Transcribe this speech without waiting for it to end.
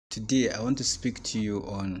Today, I want to speak to you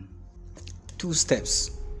on 2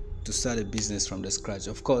 steps to start a business from the scratch.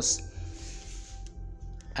 Of course,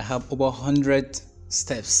 I have over 100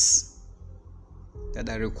 steps that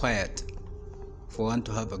are required for one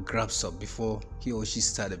to have a grasp of before he or she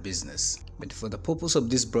start a business. But for the purpose of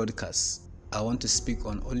this broadcast, I want to speak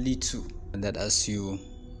on only 2. And that as you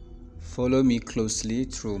follow me closely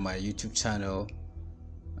through my YouTube channel,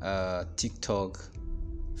 TikTok,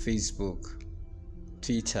 Facebook,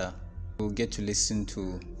 Twitter, you'll get to listen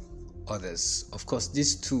to others. Of course,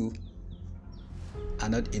 these 2 are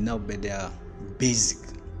not enough, but they are basic.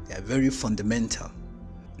 They are very fundamental.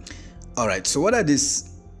 All right, so what are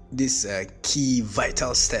these key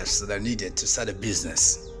vital steps that are needed to start a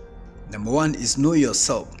business? Number 1 is know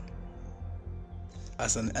yourself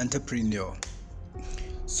as an entrepreneur.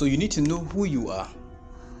 So you need to know who you are.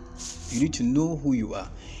 You need to know who you are.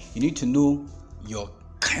 You need to know your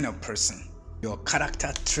kind of person, your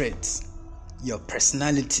character traits, your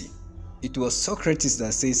personality. It was Socrates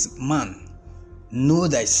that says, "Man, know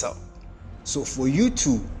thyself." So for you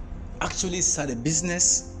to actually start a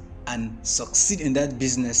business and succeed in that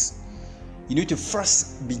business, you need to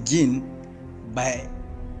first begin by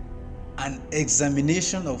an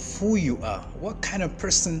examination of who you are. What kind of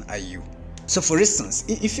person are you? So for instance,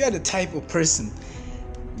 if you are the type of person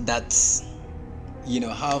that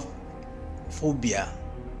have phobia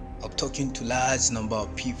of talking to large number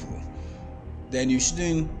of people, then you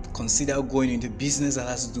shouldn't consider going into business that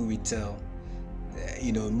has to do with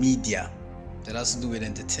media, that has to do with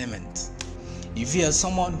entertainment. If you are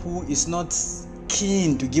someone who is not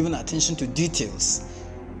keen to giving attention to details,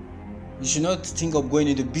 you should not think of going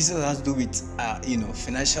into business that has to do with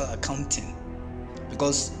financial accounting,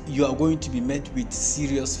 because you are going to be met with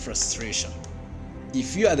serious frustration.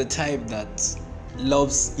 If you are the type that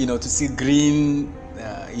loves to see green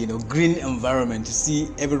environment, to see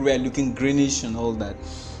everywhere looking greenish and all that,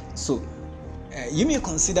 so you may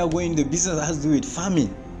consider going into business that has to do with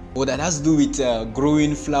farming, or that has to do with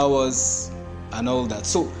growing flowers and all that.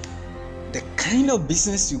 So the kind of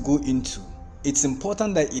business you go into, it's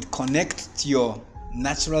important that it connects to your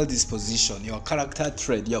natural disposition, your character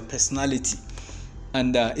trait, your personality.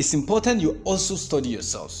 And it's important you also study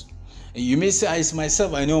yourselves. You may say, "It's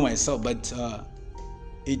myself, I know myself," but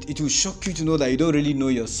it will shock you to know that you don't really know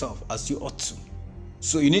yourself as you ought to.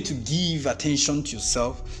 So you need to give attention to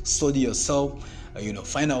yourself, study yourself,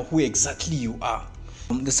 find out who exactly you are.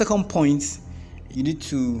 The second point, you need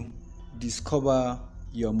to discover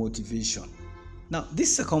your motivation. Now,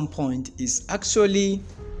 this second point is actually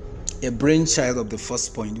a brainchild of the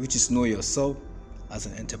first point, which is know yourself as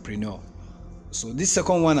an entrepreneur. So this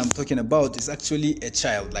second one I'm talking about is actually a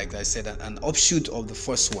child, like I said, an offshoot of the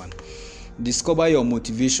first one. Discover your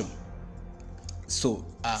motivation. So,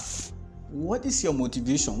 what is your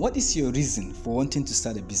motivation? What is your reason for wanting to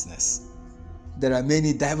start a business? There are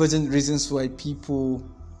many divergent reasons why people,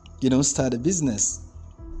 start a business.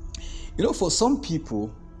 For some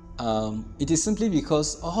people, it is simply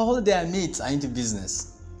because all their mates are into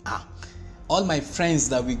business. All my friends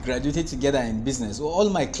that we graduated together in business, or all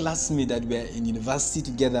my classmates that were in university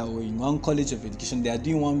together or in one college of education, they are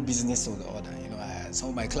doing one business or the other. Some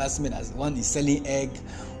of my classmates, one is selling egg,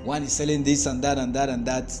 one is selling this and that and that and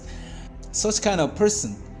that. Such kind of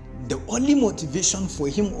person, the only motivation for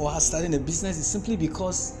him or her starting a business is simply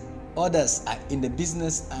because others are in the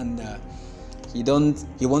business and he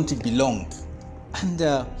want to belong. And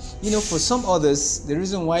for some others, the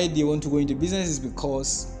reason why they want to go into business is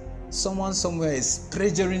because someone somewhere is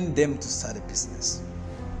pressuring them to start a business.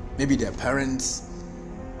 Maybe their parents,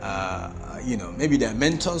 maybe their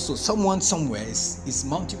mentors, or someone somewhere is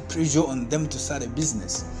mounting pressure on them to start a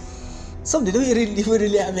business. Some, they don't even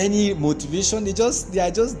really have any motivation. They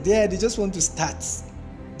are just there. They just want to start.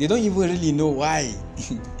 They don't even really know why.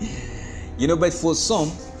 But for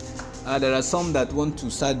some, there are some that want to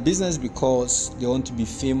start business because they want to be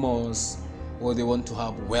famous, or they want to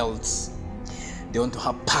have wealth. They want to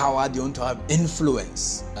have power. They want to have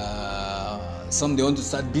influence. Some, they want to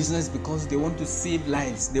start business because they want to save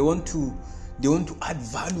lives. They want to add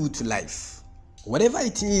value to life. Whatever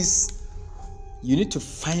it is, you need to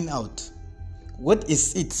find out what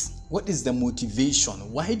is it. What is the motivation?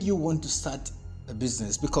 Why do you want to start a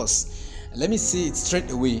business? Because let me say it straight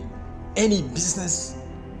away: any business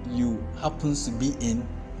you happens to be in,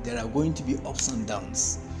 there are going to be ups and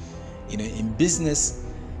downs. In business,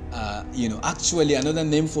 actually another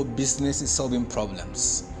name for business is solving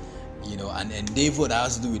problems. An endeavor that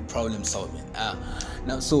has to do with problem solving.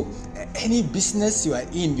 Now, so any business you are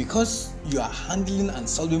in, because you are handling and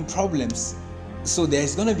solving problems, so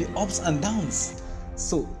there's going to be ups and downs.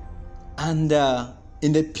 So, and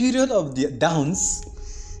In the period of the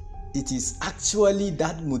downs, it is actually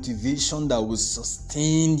that motivation that will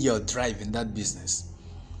sustain your drive in that business.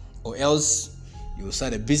 Or else you will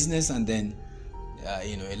start a business and then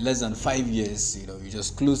in less than 5 years, you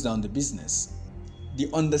just close down the business. The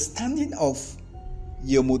understanding of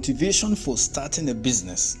your motivation for starting a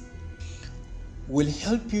business will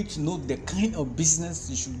help you to know the kind of business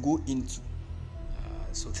you should go into.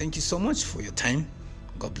 So thank you so much for your time.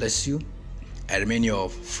 God bless you. I remain your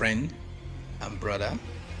friend and brother,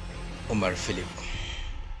 Umar Philip.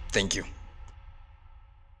 Thank you.